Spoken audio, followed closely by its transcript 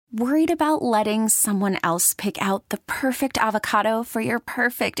Worried about letting someone else pick out the perfect avocado for your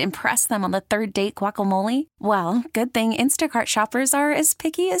perfect impress them on the third date guacamole? Well, good thing Instacart shoppers are as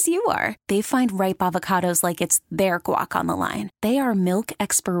picky as you are. They find ripe avocados like it's their guac on the line. They are milk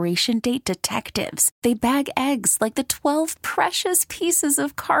expiration date detectives. They bag eggs like the 12 precious pieces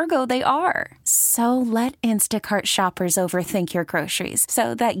of cargo they are. So let Instacart shoppers overthink your groceries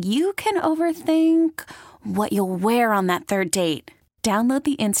so that you can overthink what you'll wear on that third date. Download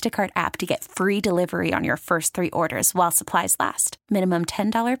the Instacart app to get free delivery on your first 3 orders while supplies last. Minimum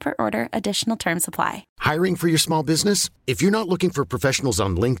 $10 per order. Additional terms apply. Hiring for your small business? If you're not looking for professionals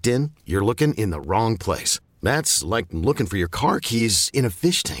on LinkedIn, you're looking in the wrong place. That's like looking for your car keys in a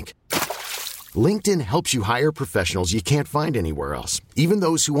fish tank. LinkedIn helps you hire professionals you can't find anywhere else, even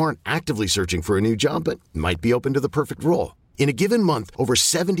those who aren't actively searching for a new job but might be open to the perfect role. In a given month, over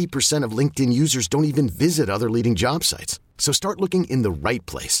 70% of LinkedIn users don't even visit other leading job sites. So start looking in the right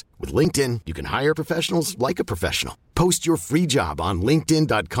place. With LinkedIn, you can hire professionals like a professional. Post your free job on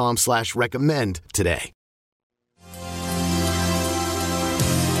linkedin.com/recommend today.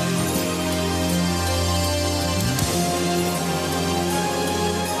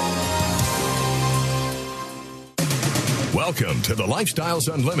 Welcome to the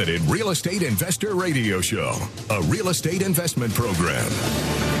Lifestyles Unlimited Real Estate Investor Radio Show, a real estate investment program.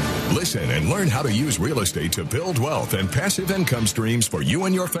 Listen and learn how to use real estate to build wealth and passive income streams for you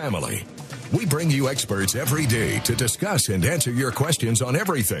and your family. We bring you experts every day to discuss and answer your questions on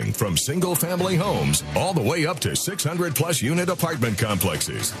everything from single-family homes all the way up to 600-plus unit apartment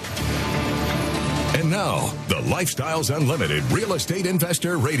complexes. And now, the Lifestyles Unlimited Real Estate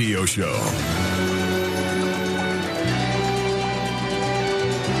Investor Radio Show.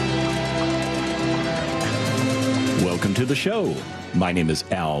 Welcome to the show. My name is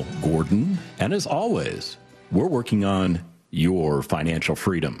Al Gordon, and as always, we're working on your financial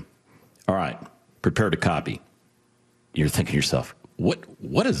freedom. All right, prepare to copy. You're thinking to yourself, what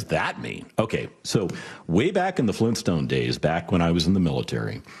does that mean? Okay, so way back in the Flintstone days, back when I was in the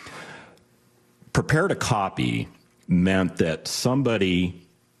military, prepare to copy meant that somebody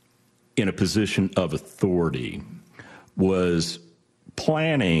in a position of authority was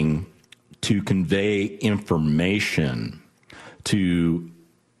planning to convey information to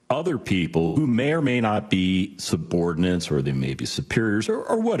other people who may or may not be subordinates, or they may be superiors,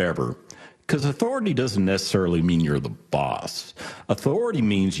 or whatever. Because authority doesn't necessarily mean you're the boss. Authority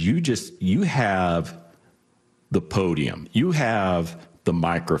means you have the podium, you have the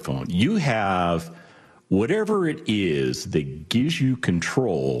microphone, you have whatever it is that gives you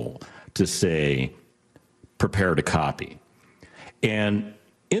control to say, prepare to copy. And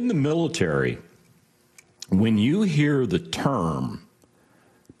in the military, when you hear the term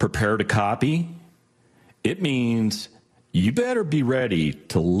prepare to copy, it means you better be ready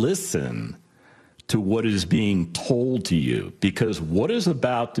to listen to what is being told to you, because what is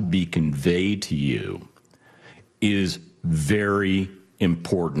about to be conveyed to you is very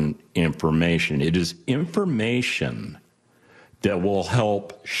important information. It is information that will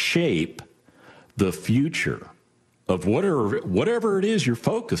help shape the future of whatever it is you're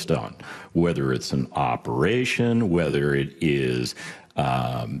focused on, whether it's an operation, whether it is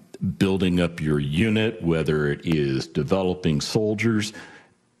building up your unit, whether it is developing soldiers,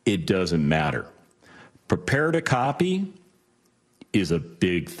 it doesn't matter. Prepare to copy is a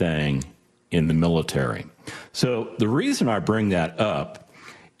big thing in the military. So the reason I bring that up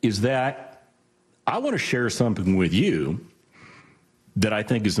is that I want to share something with you that I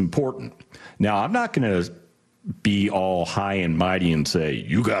think is important. Now, I'm not going to be all high and mighty and say,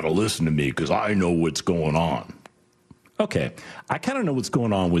 you got to listen to me because I know what's going on. Okay, I kind of know what's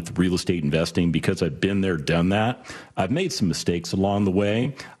going on with real estate investing because I've been there, done that. I've made some mistakes along the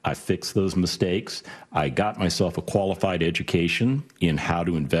way. I fixed those mistakes. I got myself a qualified education in how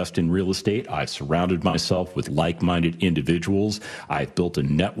to invest in real estate. I've surrounded myself with like-minded individuals. I've built a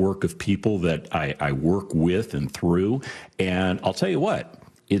network of people that I work with and through. And I'll tell you what,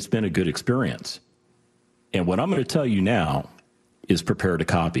 it's been a good experience. And what I'm going to tell you now is prepare to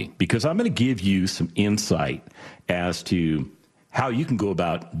copy, because I'm going to give you some insight as to how you can go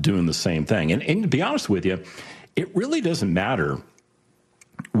about doing the same thing. And to be honest with you, it really doesn't matter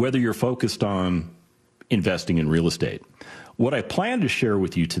whether you're focused on investing in real estate. What I plan to share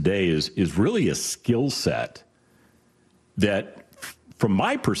with you today is really a skill set that, from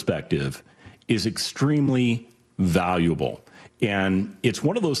my perspective, is extremely valuable. And it's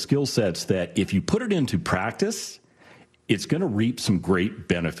one of those skill sets that if you put it into practice, it's going to reap some great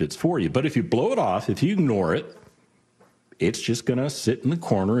benefits for you. But if you blow it off, if you ignore it, it's just going to sit in the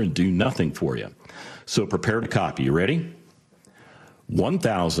corner and do nothing for you. So prepare to copy. You ready?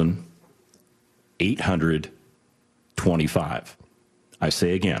 1,825. I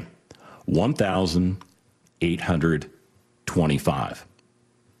say again, 1,825.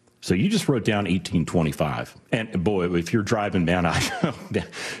 So you just wrote down 1825. And boy, if you're driving, man,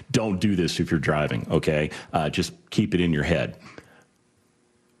 don't do this if you're driving, okay? Just keep it in your head.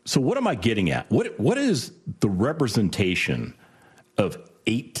 So what am I getting at? What is the representation of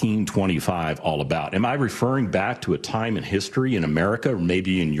 1825 all about? Am I referring back to a time in history in America, or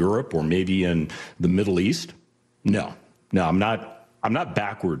maybe in Europe, or maybe in the Middle East? No, I'm not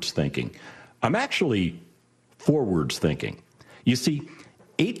backwards thinking. I'm actually forwards thinking. You see,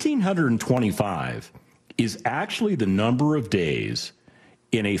 1825 is actually the number of days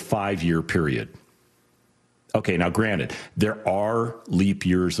in a 5-year period. Okay, now granted, there are leap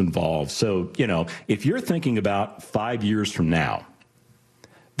years involved. So, if you're thinking about 5 years from now,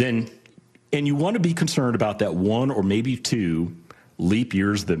 then, and you want to be concerned about that 1 or maybe 2 leap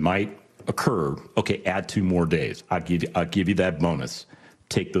years that might occur, okay, add 2 more days. I'll give you that bonus.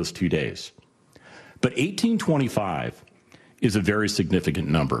 Take those 2 days. But 1825 is a very significant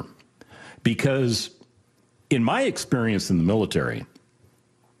number because in my experience in the military,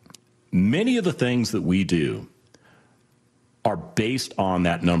 many of the things that we do are based on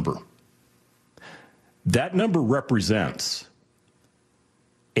that number. That number represents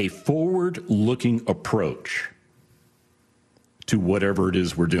a forward-looking approach to whatever it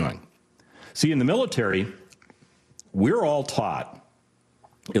is we're doing. See, in the military, we're all taught,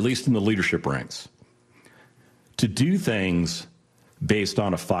 at least in the leadership ranks, to do things based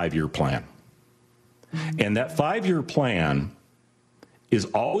on a 5-year plan. And that 5-year plan is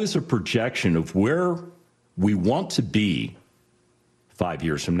always a projection of where we want to be 5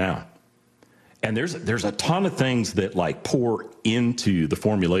 years from now. And there's a ton of things that pour into the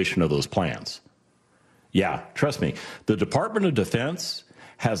formulation of those plans. Yeah, trust me, the Department of Defense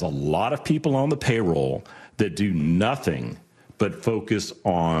has a lot of people on the payroll that do nothing but focus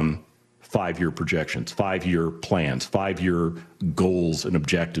on 5-year projections, 5-year plans, 5-year goals and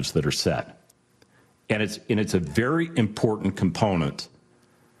objectives that are set. And it's a very important component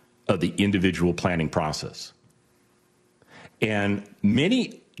of the individual planning process. And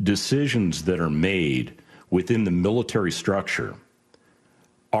many decisions that are made within the military structure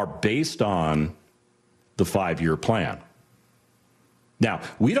are based on the 5-year plan. Now,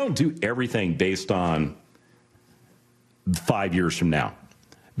 we don't do everything based on 5 years from now,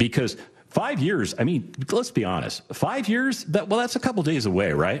 because 5 years, let's be honest, 5 years, that's a couple days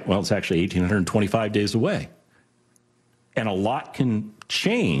away, right? Well, it's actually 1,825 days away. And a lot can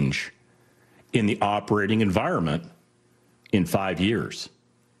change in the operating environment in 5 years.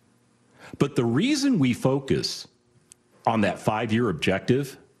 But the reason we focus on that 5-year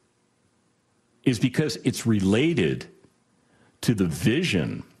objective is because it's related to the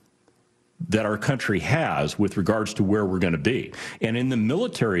vision that our country has with regards to where we're going to be. And in the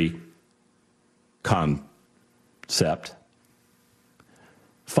military concept,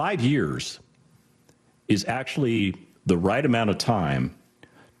 5 years is actually the right amount of time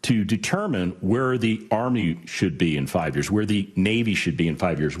to determine where the Army should be in 5 years, where the Navy should be in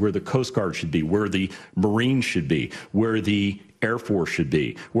 5 years, where the Coast Guard should be, where the Marines should be, where the Air Force should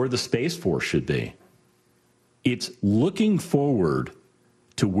be, where the Space Force should be. It's looking forward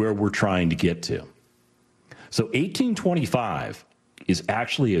to where we're trying to get to. So 1825 is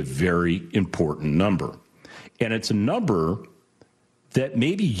actually a very important number. And it's a number that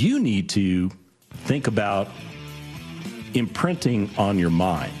maybe you need to think about imprinting on your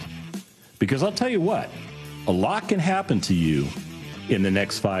mind. Because I'll tell you what, a lot can happen to you in the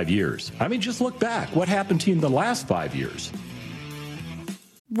next 5 years. Just look back. What happened to you in the last 5 years?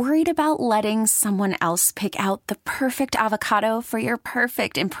 Worried about letting someone else pick out the perfect avocado for your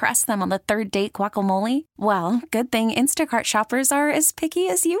perfect impress them on the third date guacamole? Well, good thing Instacart shoppers are as picky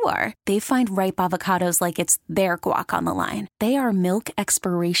as you are. They find ripe avocados like it's their guac on the line. They are milk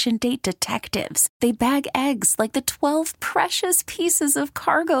expiration date detectives. They bag eggs like the 12 precious pieces of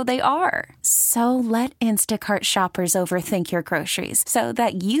cargo they are. So let Instacart shoppers overthink your groceries so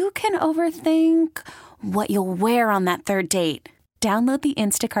that you can overthink what you'll wear on that third date. Download the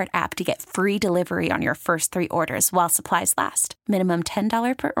Instacart app to get free delivery on your first 3 orders while supplies last. Minimum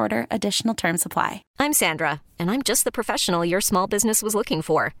 $10 per order. Additional terms apply. I'm Sandra, and I'm just the professional your small business was looking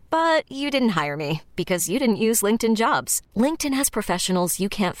for. But you didn't hire me because you didn't use LinkedIn Jobs. LinkedIn has professionals you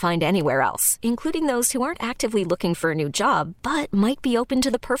can't find anywhere else, including those who aren't actively looking for a new job, but might be open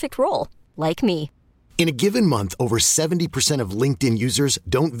to the perfect role, like me. In a given month, over 70% of LinkedIn users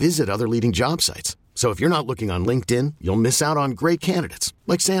don't visit other leading job sites. So if you're not looking on LinkedIn, you'll miss out on great candidates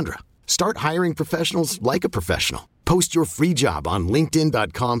like Sandra. Start hiring professionals like a professional. Post your free job on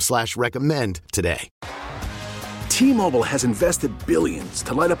linkedin.com/recommend today. T-Mobile has invested billions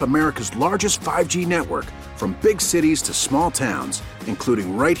to light up America's largest 5G network, from big cities to small towns,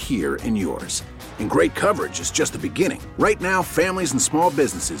 including right here in yours. And great coverage is just the beginning. Right now, families and small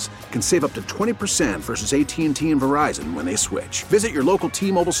businesses can save up to 20% versus AT&T and Verizon when they switch. Visit your local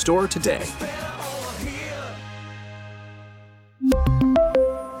T-Mobile store today.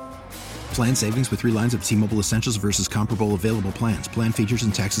 Plan savings with 3 lines of T-Mobile Essentials versus comparable available plans. Plan features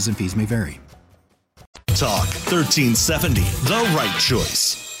and taxes and fees may vary. Talk 1370, the right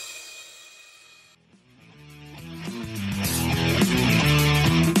choice.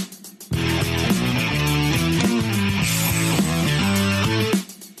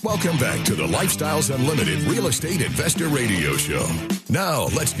 Welcome back to the Lifestyles Unlimited Real Estate Investor Radio Show. Now,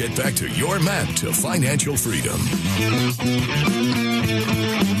 let's get back to your map to financial freedom.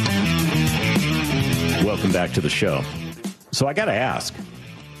 Welcome back to the show. So I got to ask,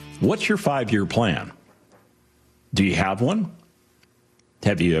 what's your 5-year plan? Do you have one?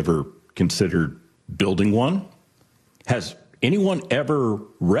 Have you ever considered building one? Has anyone ever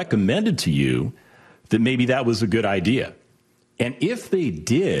recommended to you that maybe that was a good idea? And if they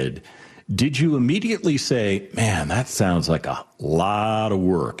did you immediately say, man, that sounds like a lot of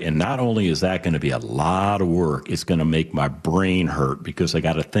work? And not only is that going to be a lot of work, it's going to make my brain hurt because I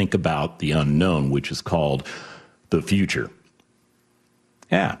got to think about the unknown, which is called the future.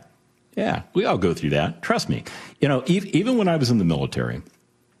 Yeah, we all go through that. Trust me. You know, even when I was in the military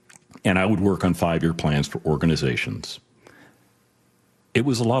and I would work on 5-year plans for organizations, it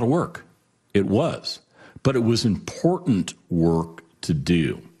was a lot of work. It was. But it was important work to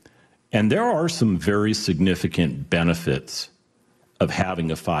do. And there are some very significant benefits of having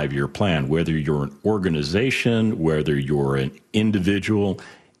a 5-year plan, whether you're an organization, whether you're an individual,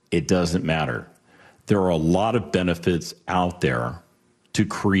 it doesn't matter. There are a lot of benefits out there to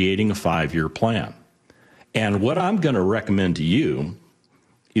creating a 5-year plan. And what I'm going to recommend to you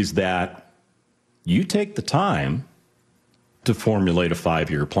is that you take the time to formulate a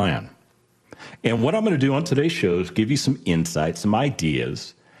 5-year plan. And what I'm going to do on today's show is give you some insights, some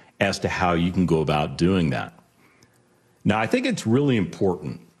ideas as to how you can go about doing that. Now, I think it's really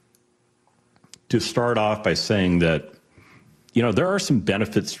important to start off by saying that, you know, there are some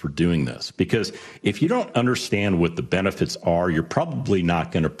benefits for doing this, because if you don't understand what the benefits are, you're probably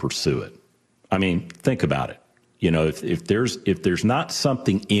not going to pursue it. I mean, think about it. You know, if there's not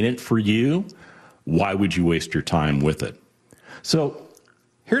something in it for you, why would you waste your time with it? So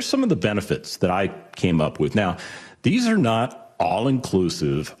here's some of the benefits that I came up with. Now, these are not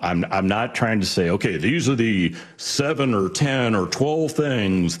all-inclusive. I'm not trying to say, okay, these are the 7 or 10 or 12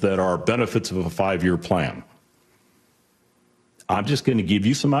 things that are benefits of a 5-year plan. I'm just going to give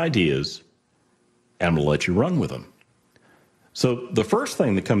you some ideas, and I'm going to let you run with them. So the first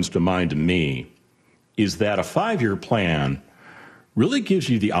thing that comes to mind to me is that a 5-year plan really gives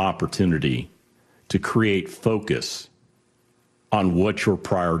you the opportunity to create focus on what your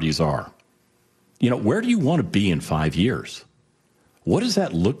priorities are. You know, where do you want to be in 5 years? What does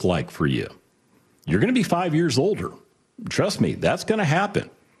that look like for you? You're going to be 5 years older. Trust me, that's going to happen.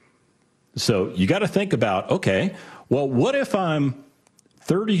 So you got to think about, okay, well, what if I'm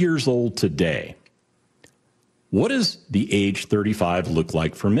 30 years old today? What does the age 35 look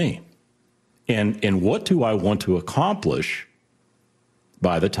like for me? And what do I want to accomplish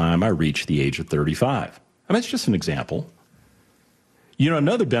by the time I reach the age of 35? I mean, it's just an example. You know,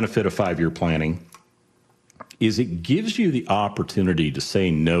 another benefit of 5-year planning is it gives you the opportunity to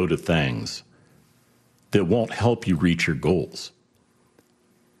say no to things that won't help you reach your goals.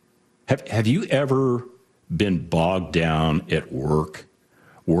 Have you ever been bogged down at work,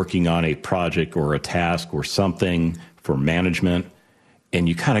 working on a project or a task or something for management, and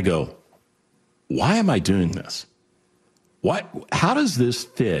you kind of go, why am I doing this? How does this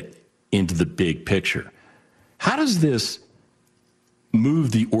fit into the big picture? How does this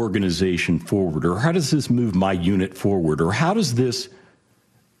move the organization forward? Or how does this move my unit forward? Or how does this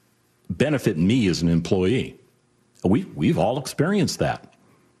benefit me as an employee? We've all experienced that.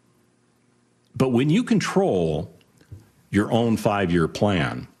 But when you control your own 5-year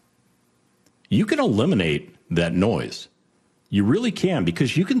plan, you can eliminate that noise. You really can,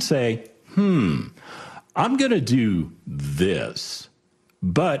 because you can say, I'm going to do this,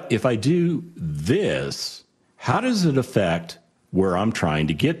 but if I do this, how does it affect where I'm trying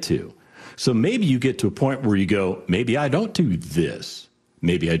to get to? So maybe you get to a point where you go, maybe I don't do this.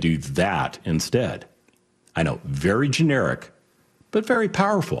 Maybe I do that instead. I know, very generic, but very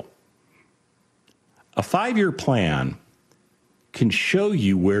powerful. A 5-year plan can show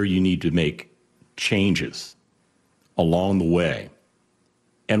you where you need to make changes along the way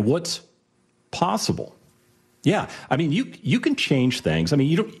and what's possible. Yeah, I mean, you can change things. I mean,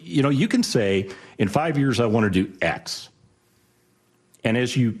 you can say, in 5 years, I want to do X. And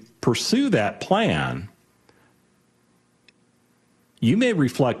as you pursue that plan, you may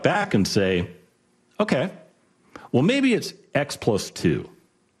reflect back and say, okay, well, maybe it's X plus 2.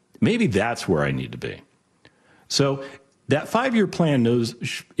 Maybe that's where I need to be. So that 5-year plan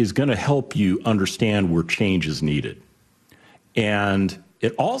is going to help you understand where change is needed. And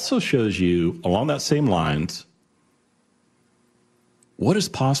it also shows you, along that same lines, what is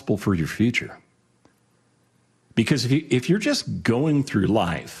possible for your future. Because if you're just going through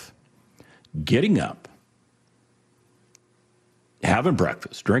life, getting up, having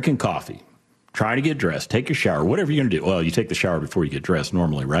breakfast, drinking coffee, trying to get dressed, take a shower, whatever you're going to do. Well, you take the shower before you get dressed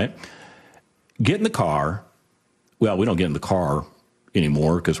normally, right? Get in the car. Well, we don't get in the car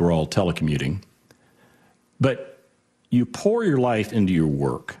anymore because we're all telecommuting. But you pour your life into your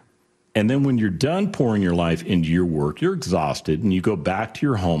work. And then when you're done pouring your life into your work, you're exhausted and you go back to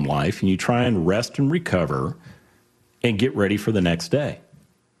your home life and you try and rest and recover and get ready for the next day.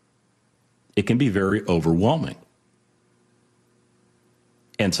 It can be very overwhelming.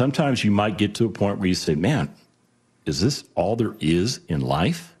 And sometimes you might get to a point where you say, man, is this all there is in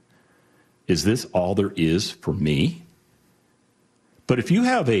life? Is this all there is for me? But if you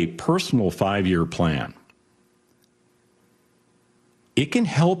have a personal 5-year plan, it can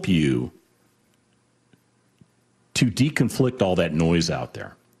help you to deconflict all that noise out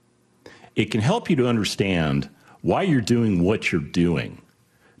there. It can help you to understand why you're doing what you're doing,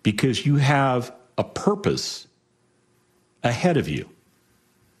 because you have a purpose ahead of you.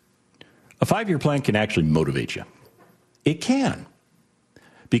 A 5-year plan can actually motivate you. It can,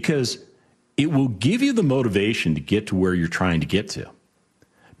 because it will give you the motivation to get to where you're trying to get to,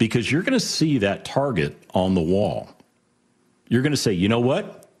 because you're going to see that target on the wall. You're going to say, you know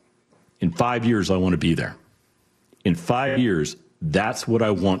what? In 5 years, I want to be there. In 5 years, that's what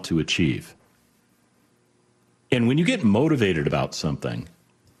I want to achieve. And when you get motivated about something,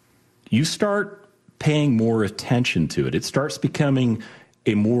 you start paying more attention to it. It starts becoming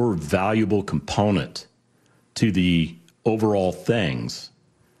a more valuable component to the overall things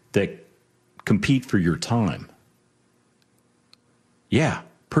that compete for your time. Yeah,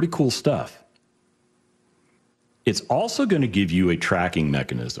 pretty cool stuff. It's also going to give you a tracking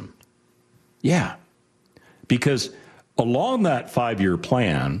mechanism. Yeah, because along that 5-year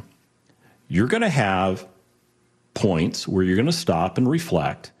plan, you're going to have points where you're going to stop and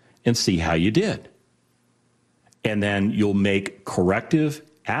reflect and see how you did. And then you'll make corrective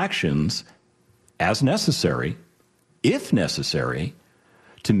actions as necessary, if necessary,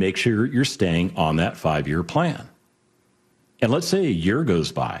 to make sure you're staying on that 5-year plan. And let's say a year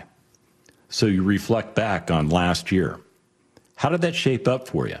goes by. So you reflect back on last year. How did that shape up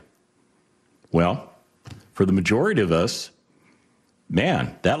for you? Well, for the majority of us,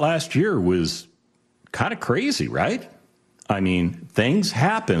 man, that last year was kind of crazy, right? I mean, things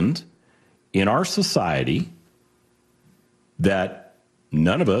happened in our society that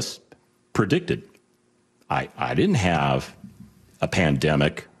none of us predicted. I didn't have a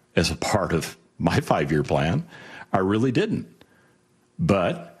pandemic as a part of my 5-year plan. I really didn't.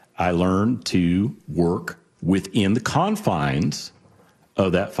 But I learned to work within the confines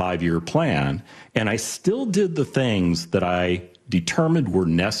of that 5-year plan, and I still did the things that I determined were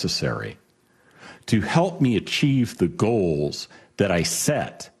necessary to help me achieve the goals that I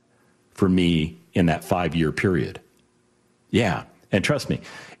set for me in that 5-year period. Yeah, and trust me,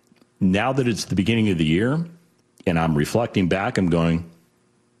 now that it's the beginning of the year and I'm reflecting back, I'm going,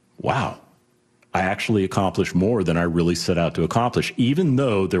 wow, I actually accomplished more than I really set out to accomplish, even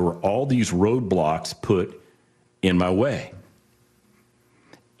though there were all these roadblocks put in my way.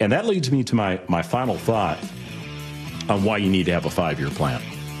 And that leads me to my final thought on why you need to have a 5-year plan.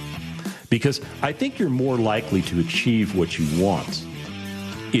 Because I think you're more likely to achieve what you want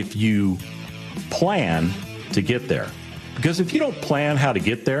if you plan to get there. Because if you don't plan how to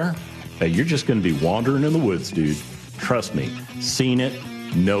get there, you're just going to be wandering in the woods, dude. Trust me. Seen it,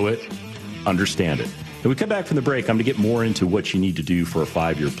 know it, understand it. When we come back from the break, I'm going to get more into what you need to do for a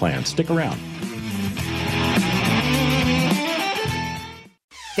 5-year plan. Stick around.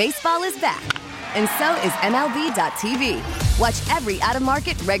 Baseball is back, and so is MLB.tv. Watch every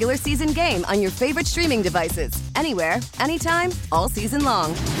out-of-market regular season game on your favorite streaming devices, anywhere, anytime, all season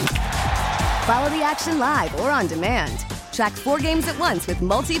long. Follow the action live or on demand. Track 4 games at once with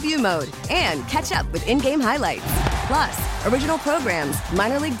multi-view mode and catch up with in-game highlights. Plus, original programs,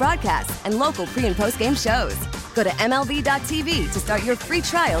 minor league broadcasts, and local pre- and post-game shows. Go to MLB.tv to start your free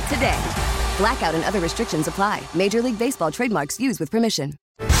trial today. Blackout and other restrictions apply. Major League Baseball trademarks used with permission.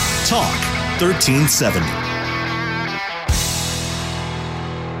 Talk 1370.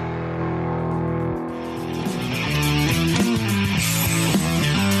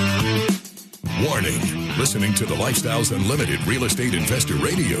 Warning. Listening to the Lifestyles Unlimited Real Estate Investor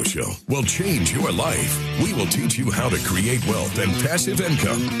Radio Show will change your life. We will teach you how to create wealth and passive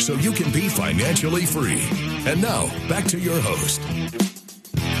income so you can be financially free. And now, back to your host.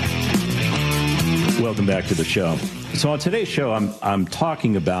 Welcome back to the show. So on today's show, I'm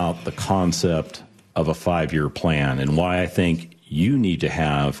talking about the concept of a 5-year plan and why I think you need to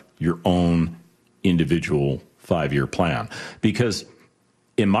have your own individual 5-year plan. Because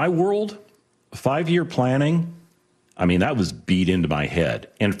in my world, 5-year planning, I mean, that was beat into my head,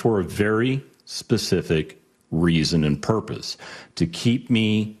 and for a very specific reason and purpose, to keep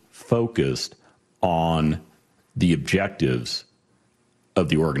me focused on the objectives of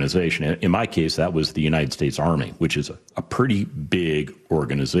the organization. In my case, that was the United States Army, which is a pretty big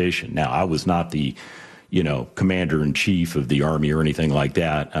organization. Now, I was not the, commander-in-chief of the Army or anything like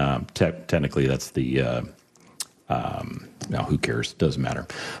that. Technically, that's the... now, who cares? Doesn't matter.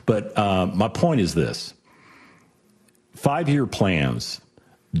 But my point is this. 5-year plans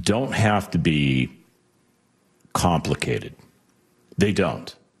don't have to be complicated. They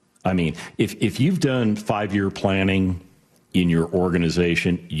don't. I mean, if you've done 5-year planning in your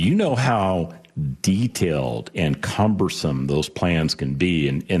organization, you know how detailed and cumbersome those plans can be.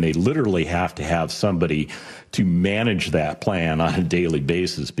 And they literally have to have somebody to manage that plan on a daily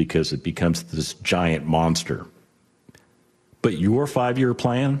basis because it becomes this giant monster. But your 5-year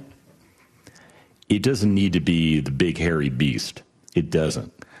plan, it doesn't need to be the big hairy beast. It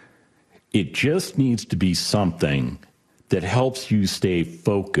doesn't. It just needs to be something that helps you stay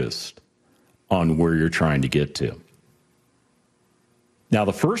focused on where you're trying to get to. Now,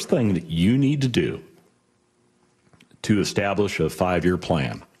 the first thing that you need to do to establish a 5-year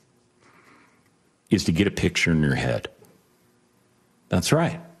plan is to get a picture in your head. That's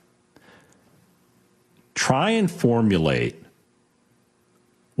right. Try and formulate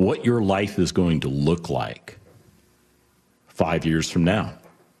what your life is going to look like 5 years from now.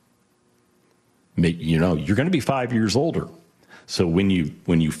 You're going to be 5 years older. So when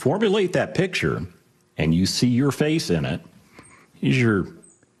you formulate that picture and you see your face in it, is your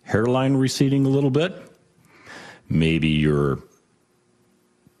hairline receding a little bit? Maybe your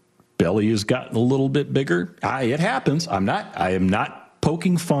belly has gotten a little bit bigger. It happens. I am not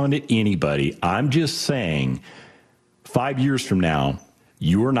poking fun at anybody. I'm just saying 5 years from now,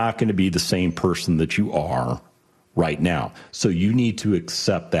 you're not going to be the same person that you are right now. So you need to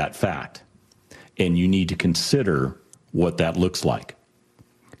accept that fact, and you need to consider what that looks like.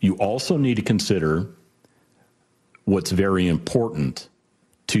 You also need to consider what's very important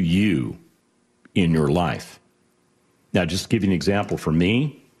to you in your life. Now, just to give you an example, for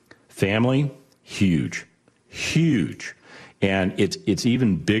me, family, huge. And it's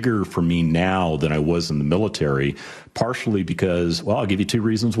even bigger for me now than I was in the military, partially because, I'll give you 2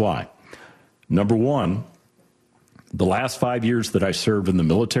 reasons why. Number one, the last 5 years that I served in the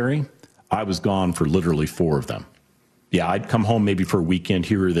military, I was gone for literally 4 of them. Yeah, I'd come home maybe for a weekend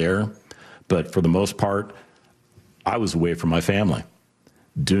here or there, but for the most part, I was away from my family,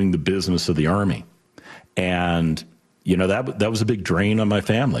 doing the business of the Army. And, that was a big drain on my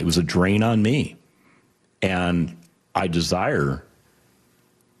family. It was a drain on me. And I desire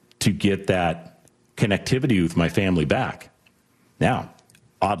to get that connectivity with my family back. Now,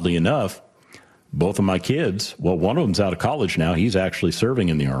 oddly enough, both of my kids, one of them's out of college now. He's actually serving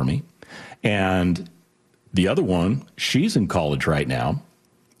in the Army. And the other one, she's in college right now,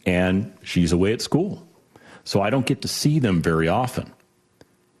 and she's away at school. So I don't get to see them very often.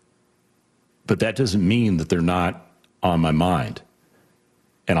 But that doesn't mean that they're not on my mind.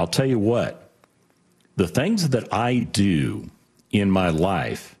 And I'll tell you what, the things that I do in my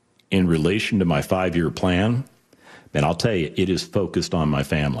life in relation to my 5-year plan, and I'll tell you, it is focused on my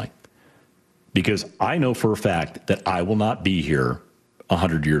family. Because I know for a fact that I will not be here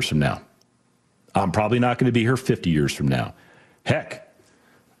 100 years from now. I'm probably not going to be here 50 years from now. Heck,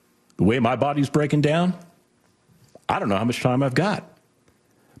 the way my body's breaking down, I don't know how much time I've got.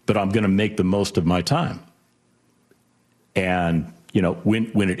 But I'm going to make the most of my time. And,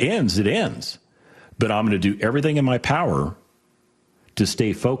 when it ends, it ends. But I'm going to do everything in my power to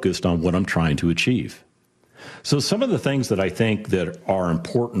stay focused on what I'm trying to achieve. So some of the things that I think that are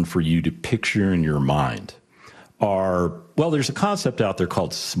important for you to picture in your mind are, there's a concept out there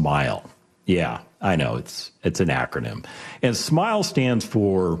called SMILE. Yeah, I know, it's an acronym. And SMILE stands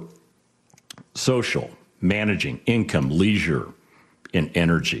for social, managing, income, leisure, and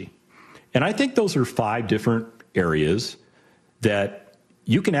energy. And I think those are 5 different areas that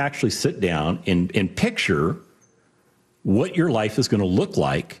you can actually sit down and picture what your life is going to look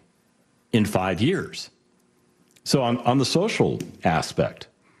like in 5 years. So on the social aspect,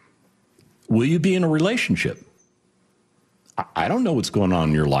 will you be in a relationship? I don't know what's going on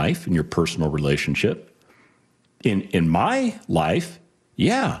in your life, in your personal relationship. In my life,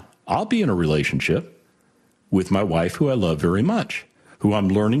 yeah, I'll be in a relationship with my wife, who I love very much, who I'm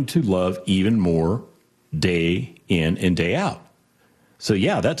learning to love even more day in and day out. So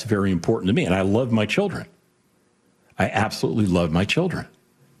yeah, that's very important to me. And I love my children. I absolutely love my children.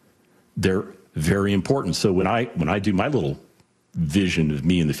 They're very important. So when I do my little vision of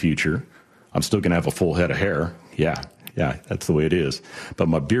me in the future, I'm still going to have a full head of hair. Yeah, that's the way it is. But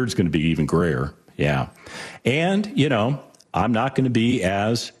my beard's going to be even grayer. Yeah. And, I'm not going to be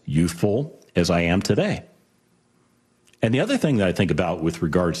as youthful as I am today. And the other thing that I think about with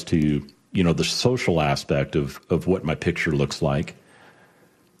regards to, the social aspect of what my picture looks like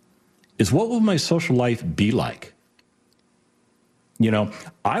is, what will my social life be like?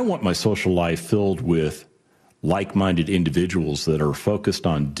 I want my social life filled with like-minded individuals that are focused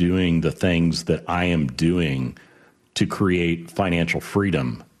on doing the things that I am doing to create financial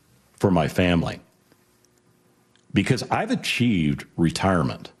freedom for my family. Because I've achieved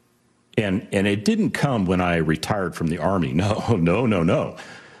retirement. And it didn't come when I retired from the Army. No.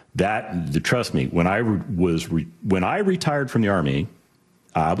 Trust me, when I retired from the Army,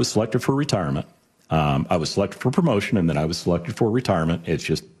 I was selected for retirement. I was selected for promotion, and then I was selected for retirement. It's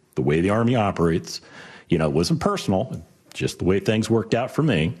just the way the Army operates. It wasn't personal, just the way things worked out for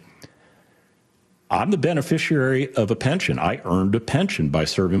me. I'm the beneficiary of a pension. I earned a pension by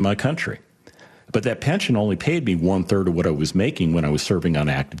serving my country. But that pension only paid me 1/3 of what I was making when I was serving on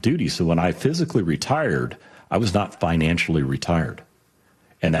active duty. So when I physically retired, I was not financially retired.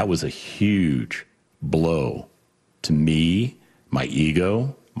 And that was a huge blow to me, my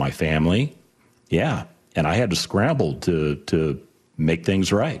ego, my family. Yeah. And I had to scramble to make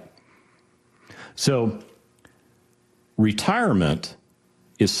things right. So retirement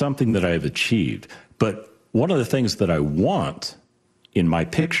is something that I've achieved. But one of the things that I want in my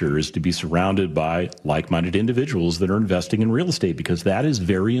picture is to be surrounded by like-minded individuals that are investing in real estate, because that is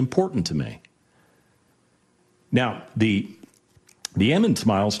very important to me. Now, the M in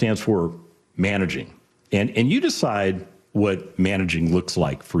SMILE stands for managing. And you decide what managing looks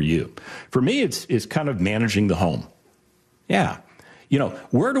like for you. For me, it's kind of managing the home. Yeah.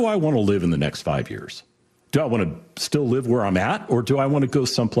 Where do I want to live in the next 5 years? Do I want to still live where I'm at, or do I want to go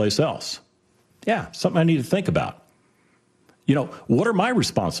someplace else? Yeah, something I need to think about. What are my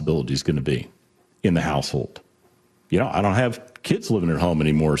responsibilities going to be in the household? I don't have kids living at home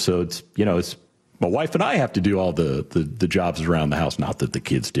anymore, so it's my wife and I have to do all the jobs around the house. Not that the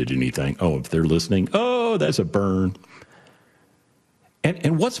kids did anything. Oh, if they're listening, that's a burn.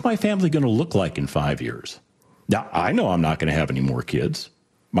 And what's my family going to look like in 5 years? Now, I know I'm not going to have any more kids.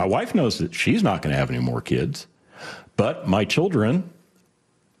 My wife knows that she's not going to have any more kids. But my children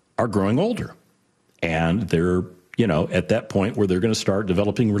are growing older. And they're, at that point where they're going to start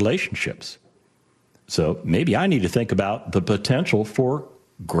developing relationships. So maybe I need to think about the potential for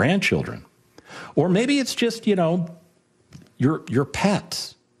grandchildren. Or maybe it's just, your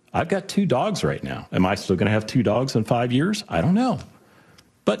pets. I've got 2 dogs right now. Am I still going to have 2 dogs in 5 years? I don't know.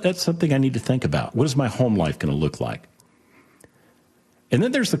 But that's something I need to think about. What is my home life going to look like? And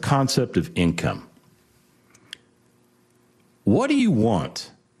then there's the concept of income. What do you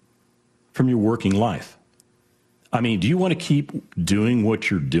want from your working life? I mean, do you want to keep doing what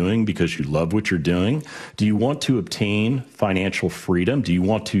you're doing because you love what you're doing? Do you want to obtain financial freedom? Do you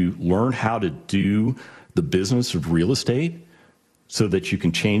want to learn how to do the business of real estate so that you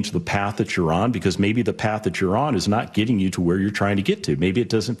can change the path that you're on? Because maybe the path that you're on is not getting you to where you're trying to get to. Maybe it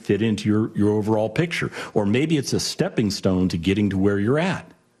doesn't fit into your overall picture. Or maybe it's a stepping stone to getting to where you're at.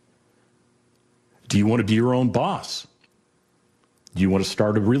 Do you want to be your own boss? Do you want to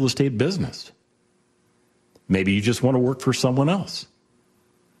start a real estate business? Maybe you just want to work for someone else.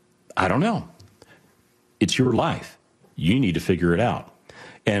 I don't know. It's your life. You need to figure it out.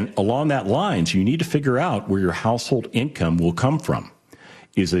 And along that lines, you need to figure out where your household income will come from.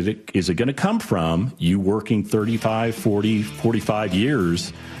 Is it going to come from you working 35, 40, 45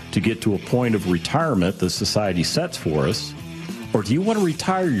 years to get to a point of retirement the society sets for us? Or do you want to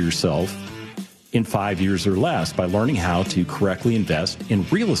retire yourself in 5 years or less by learning how to correctly invest in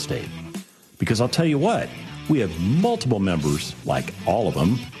real estate? Because I'll tell you what, we have multiple members, like all of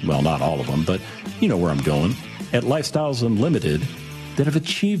them, well, not all of them, but you know where I'm going, at Lifestyles Unlimited that have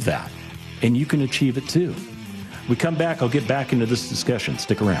achieved that. And you can achieve it too. We come back, I'll get back into this discussion.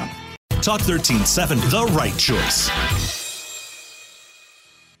 Stick around. Talk 1370, the right choice.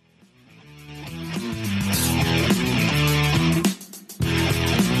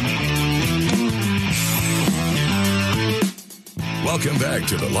 Welcome back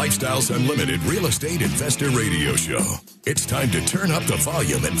to the Lifestyles Unlimited Real Estate Investor Radio Show. It's time to turn up the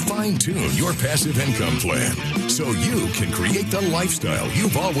volume and fine-tune your passive income plan so you can create the lifestyle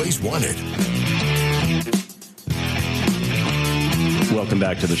you've always wanted. Welcome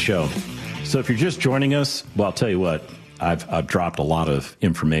back to the show. So if you're just joining us, well, I'll tell you what, I've dropped a lot of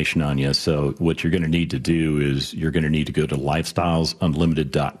information on you. So what you're going to need to do is you're going to need to go to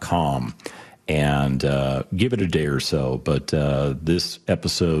lifestylesunlimited.com and give it a day or so. But this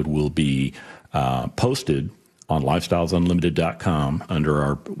episode will be posted on lifestylesunlimited.com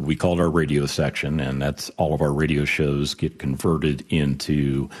under we call it our radio section, and that's all of our radio shows get converted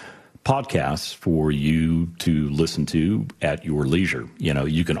into podcasts for you to listen to at your leisure. You know,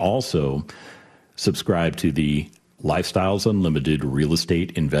 you can also subscribe to the Lifestyles Unlimited Real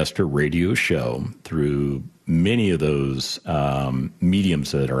Estate Investor Radio Show through many of those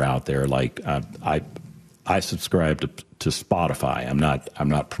mediums that are out there. Like I subscribe to Spotify. I'm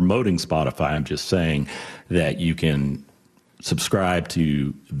not promoting Spotify. I'm just saying that you can subscribe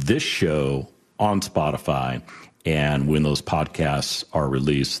to this show on Spotify, and when those podcasts are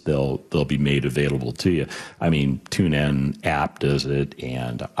released, they'll be made available to you. I mean, TuneIn app does it,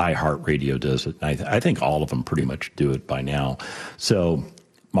 and iHeartRadio does it. I think all of them pretty much do it by now. So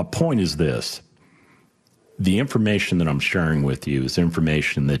my point is this. The information that I'm sharing with you is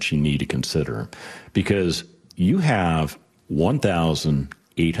information that you need to consider, because you have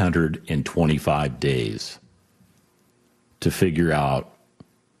 1,825 days to figure out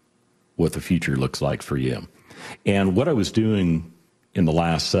what the future looks like for you. And what I was doing in the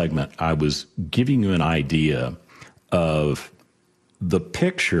last segment, I was giving you an idea of the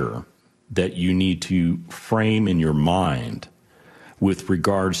picture that you need to frame in your mind with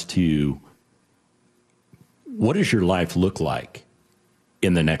regards to what does your life look like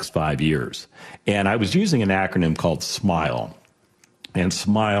in the next 5 years. And I was using an acronym called SMILE. And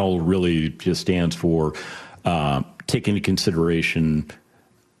SMILE really just stands for take into consideration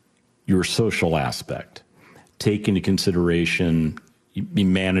your social aspect. Take into consideration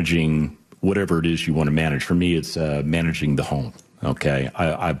managing whatever it is you want to manage. For me, it's managing the home. Okay,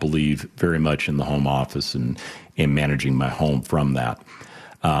 I believe very much in the home office and managing my home from that.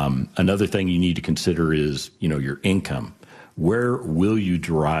 Another thing you need to consider is, your income. Where will you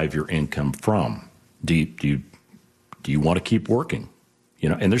derive your income from? Do you want to keep working?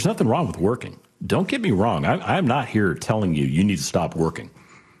 And there's nothing wrong with working. Don't get me wrong. I'm not here telling you need to stop working.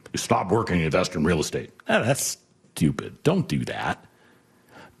 Stop working and invest in real estate. That's stupid. Don't do that.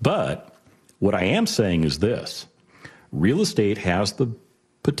 But what I am saying is this. Real estate has the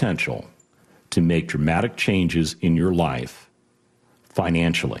potential to make dramatic changes in your life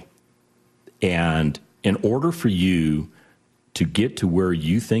financially. And in order for you to get to where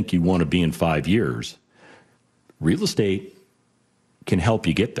you think you want to be in 5 years, real estate can help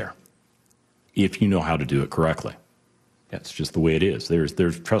you get there if you know how to do it correctly. That's just the way it is. There's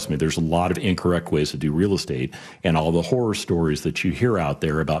trust me, there's a lot of incorrect ways to do real estate, and all the horror stories that you hear out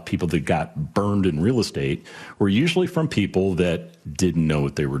there about people that got burned in real estate were usually from people that didn't know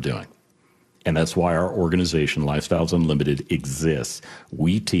what they were doing. And that's why our organization, Lifestyles Unlimited, exists.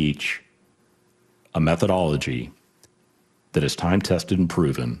 We teach a methodology that is time-tested and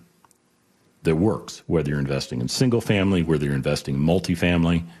proven that works, whether you're investing in single family, whether you're investing in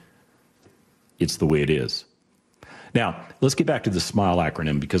multifamily. It's the way it is. Now, let's get back to the SMILE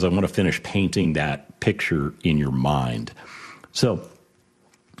acronym, because I want to finish painting that picture in your mind. So,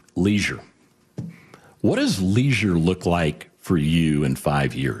 leisure. What does leisure look like for you in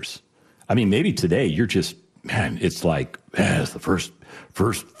 5 years? I mean, maybe today you're just, it's like, it's the first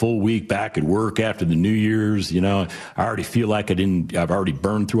full week back at work after the New Year's. I already feel like I've already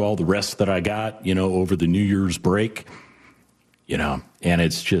burned through all the rest that I got, over the New Year's break, and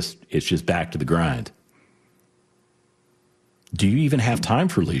it's just back to the grind. Do you even have time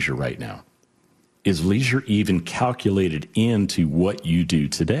for leisure right now? Is leisure even calculated into what you do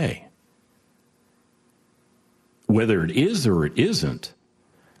today? Whether it is or it isn't,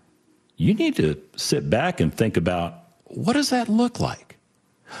 you need to sit back and think about, what does that look like?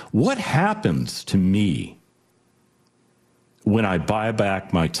 What happens to me when I buy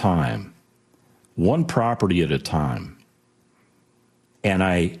back my time, one property at a time, and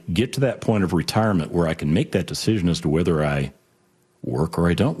I get to that point of retirement where I can make that decision as to whether I work or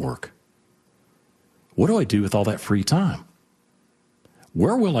I don't work? What do I do with all that free time?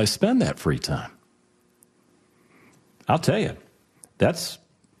 Where will I spend that free time? I'll tell you, that's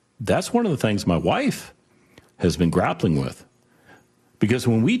that's one of the things my wife has been grappling with. Because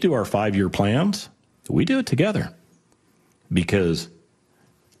when we do our 5-year plans, we do it together. Because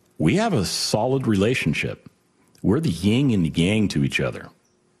we have a solid relationship. We're the yin and the yang to each other.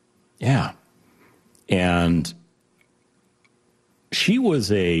 Yeah. And she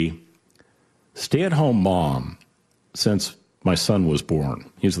was a stay-at-home mom since my son was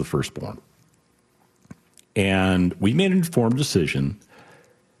born. He was the firstborn. And we made an informed decision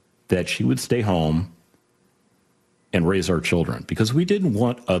that she would stay home and raise our children because we didn't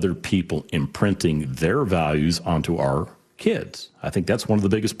want other people imprinting their values onto our kids. I think that's one of the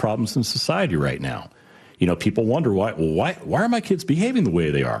biggest problems in society right now. You know, people wonder why are my kids behaving the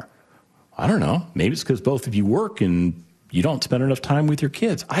way they are? I don't know. Maybe it's because both of you work and you don't spend enough time with your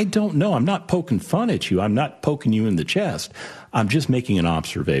kids. I don't know. I'm not poking fun at you. I'm not poking you in the chest. I'm just making an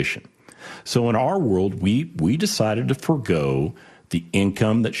observation. So in our world, we decided to forego the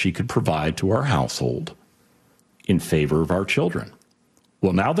income that she could provide to our household in favor of our children.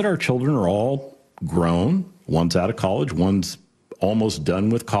 Well, now that our children are all grown, one's out of college, one's almost done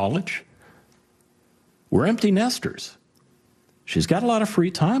with college, we're empty nesters. She's got a lot of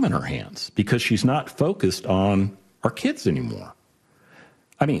free time in her hands because she's not focused on our kids anymore.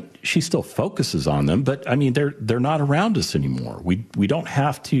 I mean, she still focuses on them, but I mean, they're not around us anymore. We don't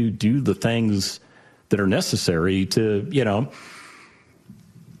have to do the things that are necessary to, you know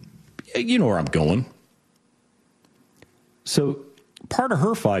where I'm going. So part of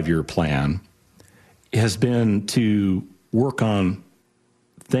her 5-year plan has been to work on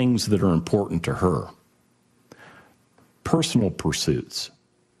things that are important to her. Personal pursuits,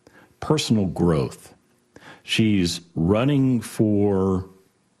 personal growth. She's running for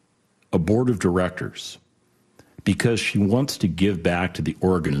a board of directors because she wants to give back to the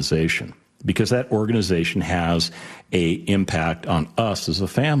organization, because that organization has an impact on us as a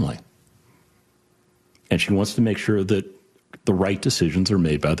family. And she wants to make sure that the right decisions are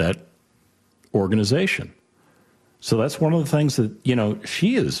made by that organization. So that's one of the things that,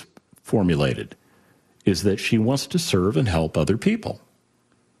 she has formulated, is that she wants to serve and help other people.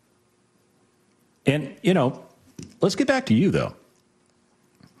 And, let's get back to you, though.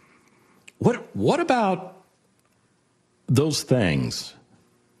 What about those things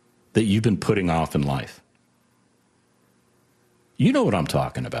that you've been putting off in life? You know what I'm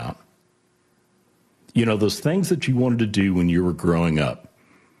talking about. Those things that you wanted to do when you were growing up,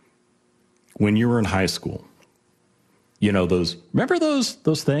 when you were in high school. Remember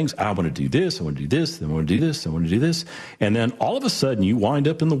those things? I want to do this, I want to do this, I want to do this, I want to do this. And then all of a sudden you wind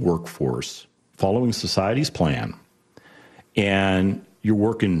up in the workforce following society's plan, and you're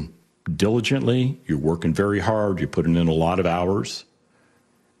working diligently, you're working very hard, you're putting in a lot of hours,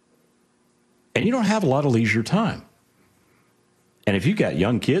 and you don't have a lot of leisure time. And if you've got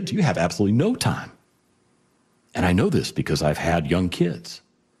young kids, you have absolutely no time. And I know this because I've had young kids.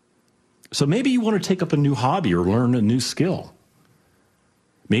 So maybe you want to take up a new hobby or learn a new skill.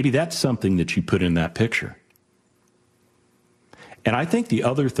 Maybe that's something that you put in that picture. And I think the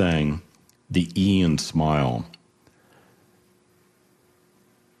other thing, the E in SMILE,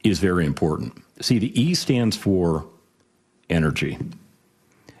 is very important. See, the E stands for energy.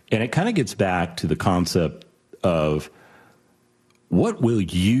 And it kind of gets back to the concept of what will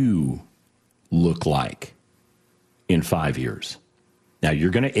you look like in 5 years? Now,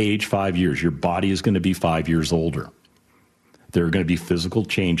 you're going to age 5 years. Your body is going to be 5 years older. There are going to be physical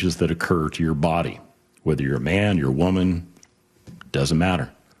changes that occur to your body. Whether you're a man, you're a woman, doesn't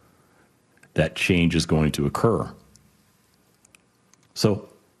matter. That change is going to occur. So,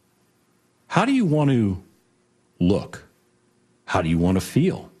 how do you want to look? How do you want to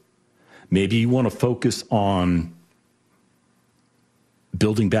feel? Maybe you want to focus on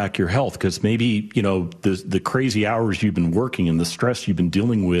building back your health, because maybe, the crazy hours you've been working and the stress you've been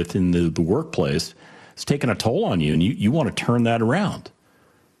dealing with in the workplace is taking a toll on you, and you want to turn that around.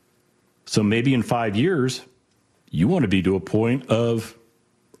 So maybe in 5 years, you want to be to a point of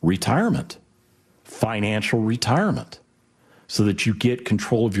retirement, financial retirement, so that you get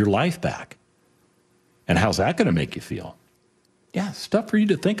control of your life back. And how's that going to make you feel? Yeah, stuff for you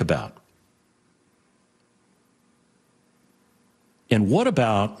to think about. And what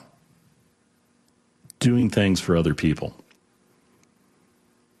about doing things for other people?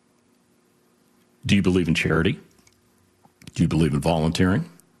 Do you believe in charity? Do you believe in volunteering?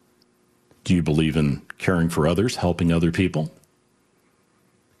 Do you believe in caring for others, helping other people?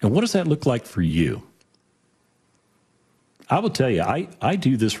 And what does that look like for you? I will tell you, I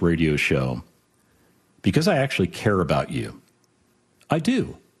do this radio show because I actually care about you. I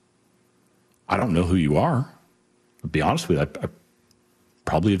do. I don't know who you are. To be honest with you, I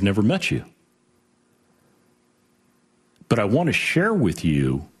probably have never met you. But I want to share with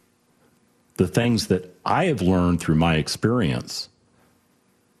you the things that I have learned through my experience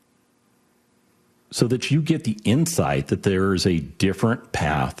so that you get the insight that there is a different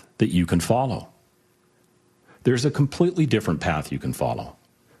path that you can follow. There's a completely different path you can follow.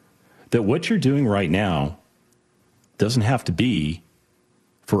 That what you're doing right now doesn't have to be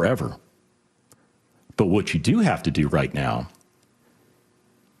forever. But what you do have to do right now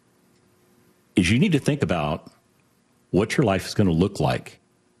is you need to think about what your life is going to look like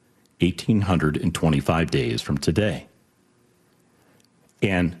 1,825 days from today.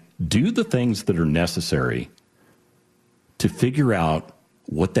 And do the things that are necessary to figure out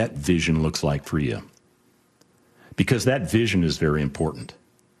what that vision looks like for you. Because that vision is very important.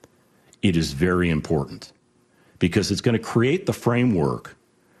 It is very important because it's going to create the framework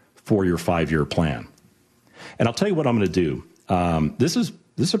for your 5-year plan. And I'll tell you what I'm going to do. This is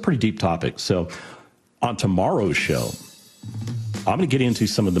a pretty deep topic. So on tomorrow's show, I'm going to get into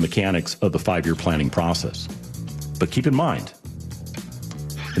some of the mechanics of the 5-year planning process. But keep in mind,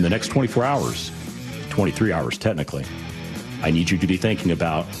 in the next 24 hours, 23 hours technically, I need you to be thinking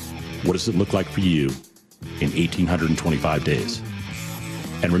about what does it look like for you in 1,825 days.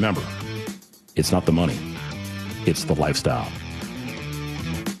 And remember, it's not the money, it's the lifestyle.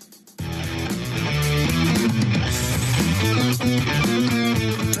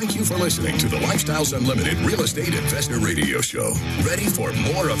 Thank you for listening to the Lifestyles Unlimited Real Estate Investor Radio Show. Ready for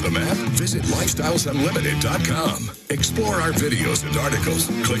more of the map? Visit lifestylesunlimited.com. Explore our videos and articles.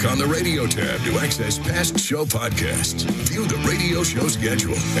 Click on the radio tab to access past show podcasts. View the radio show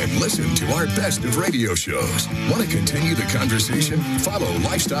schedule and listen to our best of radio shows. Want to continue the conversation? Follow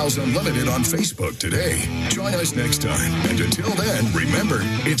Lifestyles Unlimited on Facebook today. Join us next time. And until then, remember,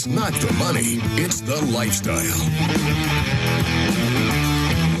 it's not the money, it's the lifestyle.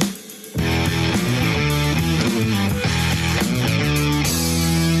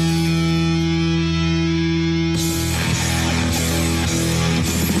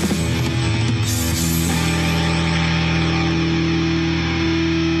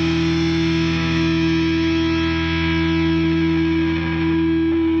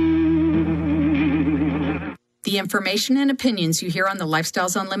 The information and opinions you hear on the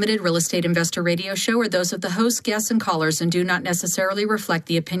Lifestyles Unlimited Real Estate Investor Radio Show are those of the hosts, guests, and callers and do not necessarily reflect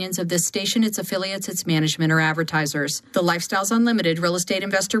the opinions of this station, its affiliates, its management, or advertisers. The Lifestyles Unlimited Real Estate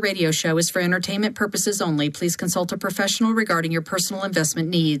Investor Radio Show is for entertainment purposes only. Please consult a professional regarding your personal investment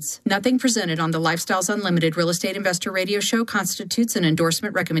needs. Nothing presented on the Lifestyles Unlimited Real Estate Investor Radio Show constitutes an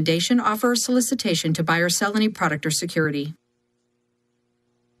endorsement, recommendation, offer, or solicitation to buy or sell any product or security.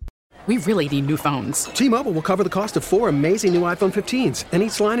 We really need new phones. T-Mobile will cover the cost of 4 amazing new iPhone 15s, and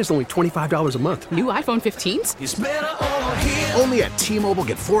each line is only $25 a month. New iPhone 15s? It's better over here. Only at T-Mobile,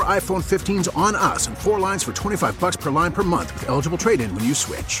 get 4 iPhone 15s on us and 4 lines for $25 per line per month with eligible trade-in when you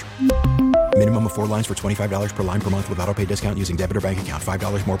switch. Minimum of 4 lines for $25 per line per month with autopay discount using debit or bank account.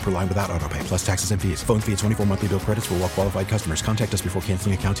 $5 more per line without autopay, plus taxes and fees. Phone fee at 24 monthly bill credits for well-qualified customers. Contact us before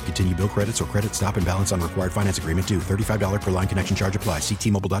canceling account to continue bill credits or credit stop and balance on required finance agreement due. $35 per line connection charge applies. See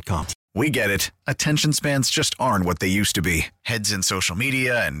T-Mobile.com. We get it. Attention spans just aren't what they used to be. Heads in social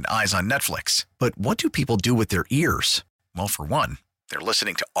media and eyes on Netflix. But what do people do with their ears? Well, for one, they're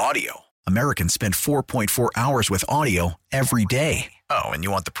listening to audio. Americans spend 4.4 hours with audio every day. Oh, and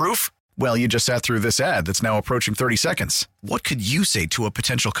you want the proof? Well, you just sat through this ad that's now approaching 30 seconds. What could you say to a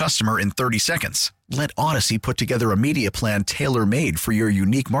potential customer in 30 seconds? Let Odyssey put together a media plan tailor-made for your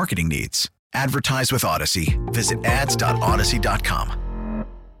unique marketing needs. Advertise with Odyssey. Visit ads.odyssey.com.